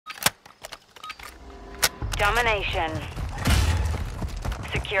Domination.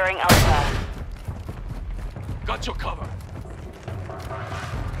 Securing Alpha. Got your cover.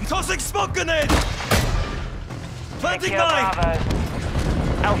 Tossing smoke grenade! Planting Secure mine! Bravo.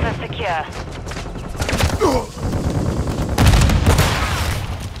 Alpha secure.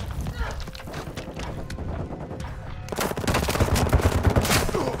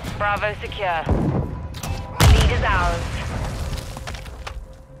 Bravo secure. Lead is ours.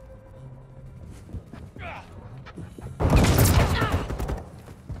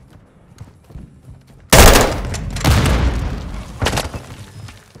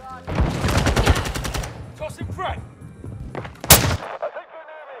 Tossing frag!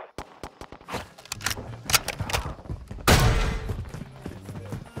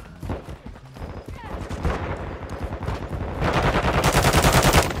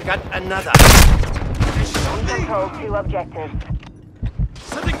 Got another. Control 2 objectives.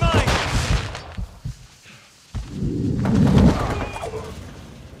 Setting mine!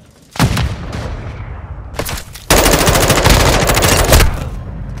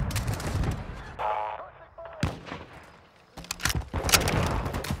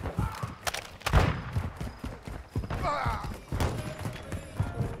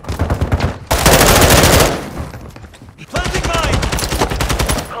 Planting mine!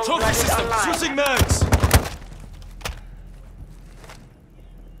 Trophy system, switching mags!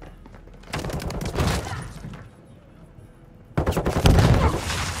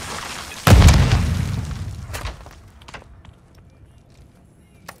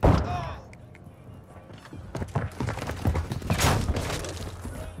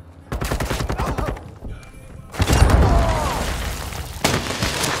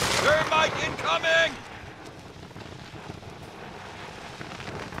 Thermite incoming!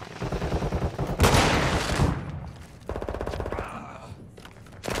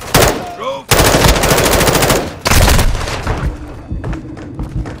 Drove!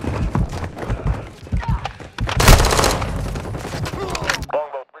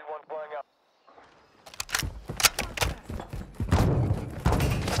 Longbow 3-1 flying out.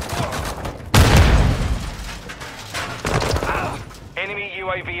 Enemy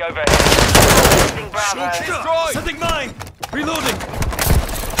UAV overhead. Losing Bravo. Destroy! Setting mine! Reloading!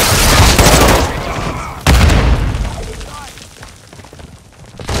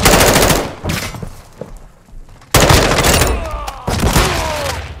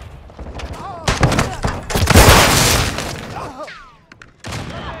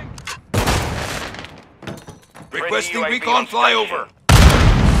 Requesting recon flyover.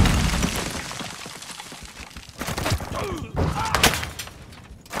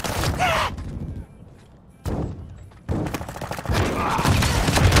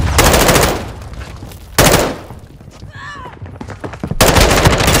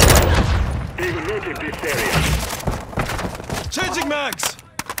 We've looted this area. Changing mags!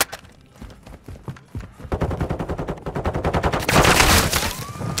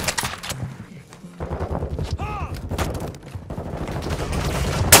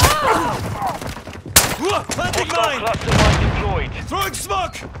 Planting Hostile mine! cluster mine deployed. Throwing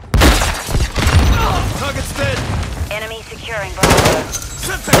smoke! Target's dead! Enemy securing Bravo.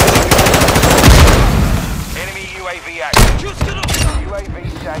 Sensing! Enemy UAV active. Just get up!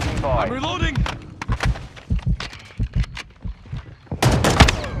 UAV standing I'm by. reloading!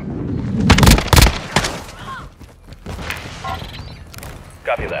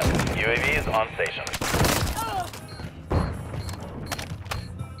 Copy that. UAV is on station.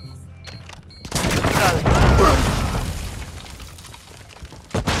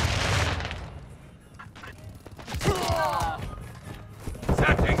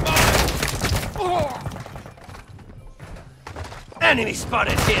 Setting mine! Enemy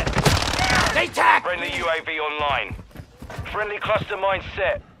spotted here. They tack. Friendly UAV online. Friendly cluster mine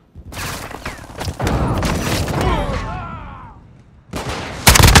set.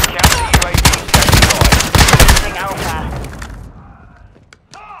 Counter UAV standing Losing Alpha.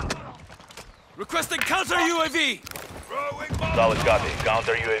 Requesting counter UAV! by. Solid copy.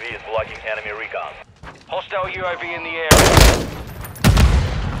 Counter UAV is blocking enemy recon. Hostile UAV in the area.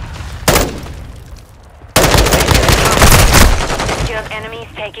 Secured enemies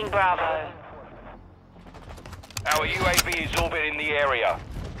taking Bravo. Our UAV is orbiting the area.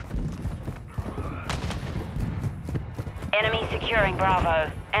 Enemy securing Bravo.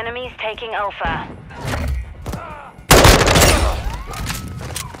 Enemies taking Alpha.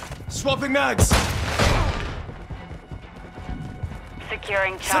 Swapping mags!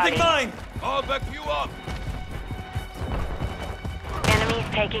 Securing Charlie. Setting mine! I'll back you up! Enemies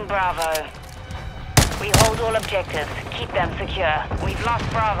taking Bravo. We hold all objectives. Keep them secure. We've lost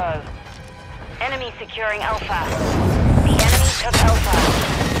Bravo. Enemy securing Alpha. The enemy took Alpha.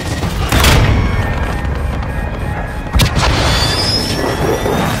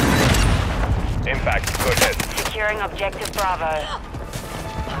 Impact, go ahead. Securing objective Bravo.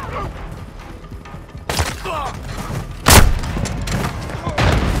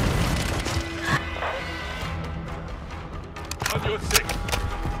 On your six.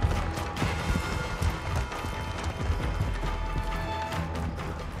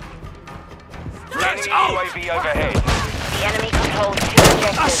 Enemy UAV overhead. The enemy controls 2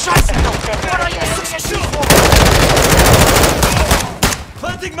 objectives. Assault their position.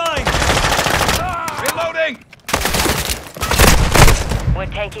 Planting mine! Reloading! We're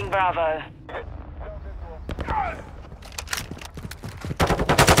taking Bravo.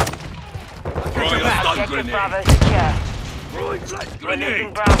 Throwing a stun Objective grenade! Bravo secure. Throwing flash We're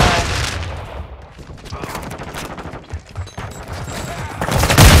losing grenade! Bravo.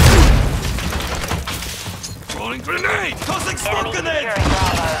 Throwing grenade! Tossing smoke Enemy grenade! securing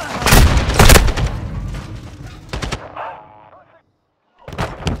Bravo.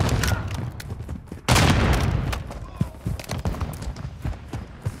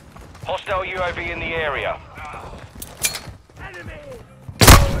 Hostile UAV in the area.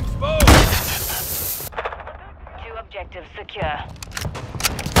 Exposed! 2 objectives secure.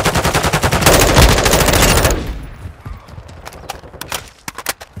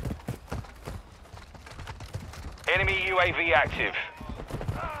 Enemy UAV active.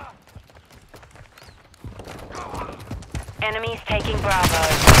 Enemies taking Bravo.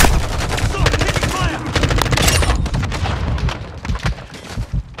 Stop taking fire!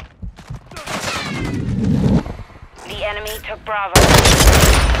 The enemy took Bravo.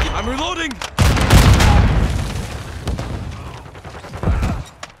 I'm reloading!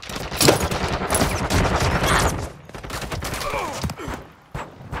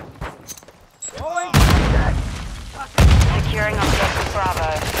 Securing objective Bravo.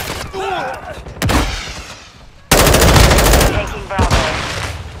 Taking Bravo.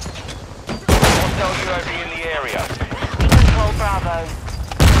 Hostile UAV in the area. We control Bravo.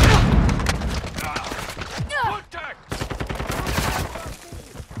 Contact!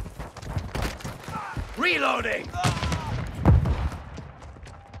 Reloading!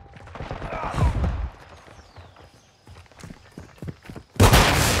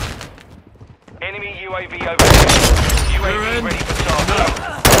 Enemy UAV overhead. We're UAV in. ready for target.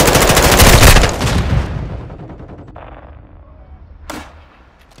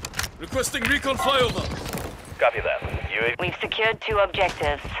 Requesting recon flyover! Copy that. UAV. We've secured 2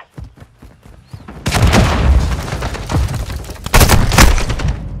 objectives.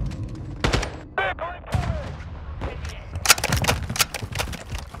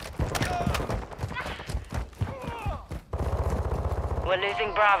 We're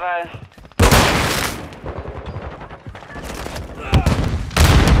losing Bravo.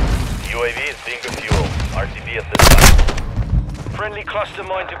 UAV is being refueled. RTB at this time. Friendly cluster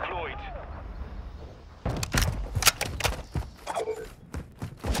mine deployed.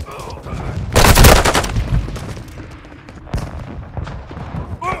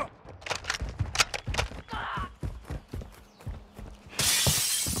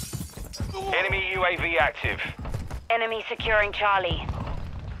 Enemy UAV active. Enemy securing Charlie.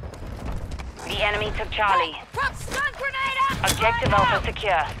 The enemy took Charlie. Put stun grenade out! Objective Alpha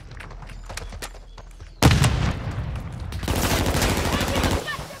secure.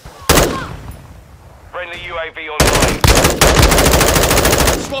 Friendly UAV online.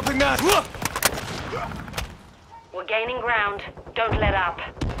 Swapping that! We're gaining ground. Don't let up.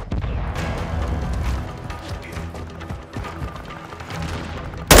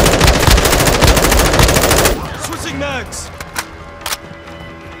 Switching mags!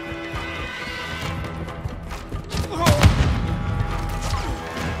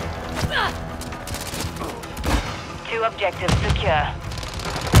 2 objectives secure.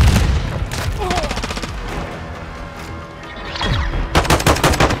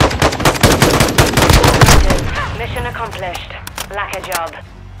 Mission accomplished. Lack a job.